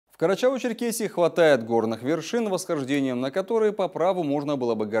Карачаево-Черкесии хватает горных вершин, восхождением на которые по праву можно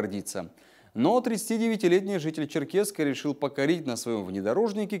было бы гордиться. Но 39-летний житель Черкесска решил покорить на своем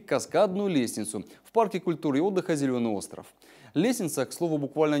внедорожнике каскадную лестницу в парке культуры и отдыха «Зеленый остров». Лестница, к слову,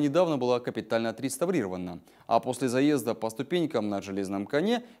 буквально недавно была капитально отреставрирована, а после заезда по ступенькам на железном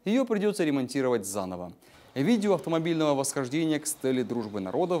коне ее придется ремонтировать заново. Видео автомобильного восхождения к стеле дружбы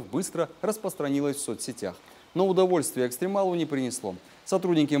народов быстро распространилось в соцсетях. Но удовольствия экстремалу не принесло.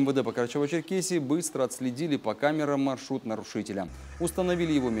 Сотрудники МВД по Карачаево-Черкесии быстро отследили по камерам маршрут нарушителя.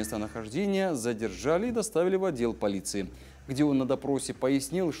 Установили его местонахождение, задержали и доставили в отдел полиции, где он на допросе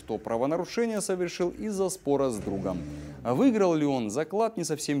пояснил, что правонарушение совершил из-за спора с другом. Выиграл ли он заклад, не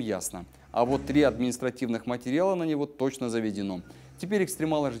совсем ясно. А вот 3 административных материала на него точно заведено. Теперь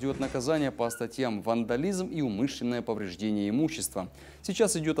экстремала ждет наказание по статьям «Вандализм» и «Умышленное повреждение имущества».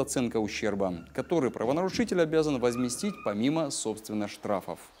 Сейчас идет оценка ущерба, который правонарушитель обязан возместить помимо, собственно,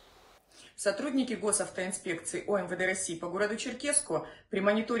 штрафов. Сотрудники госавтоинспекции ОМВД России по городу Черкесску при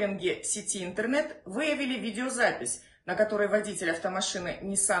мониторинге сети интернет выявили видеозапись, на которой водитель автомашины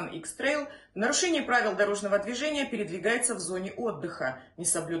Ниссан Икс-Трэйл в нарушении правил дорожного движения передвигается в зоне отдыха, не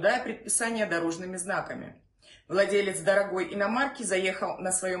соблюдая предписания дорожными знаками. Владелец дорогой иномарки заехал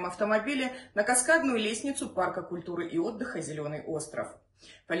на своем автомобиле на каскадную лестницу парка культуры и отдыха «Зеленый остров».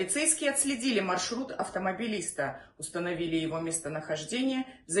 Полицейские отследили маршрут автомобилиста, установили его местонахождение,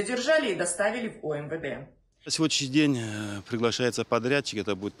 задержали и доставили в ОМВД. На сегодняшний день приглашается подрядчик,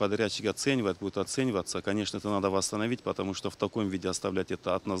 это будет подрядчик оценивать, будет оцениваться. Конечно, это надо восстановить, потому что в таком виде оставлять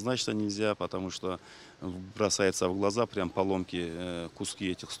это однозначно нельзя, потому что бросается в глаза прям поломки,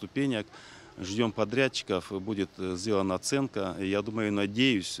 куски этих ступенек. Ждем подрядчиков, будет сделана оценка. Я думаю,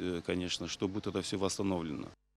 надеюсь, конечно, что будет это все восстановлено.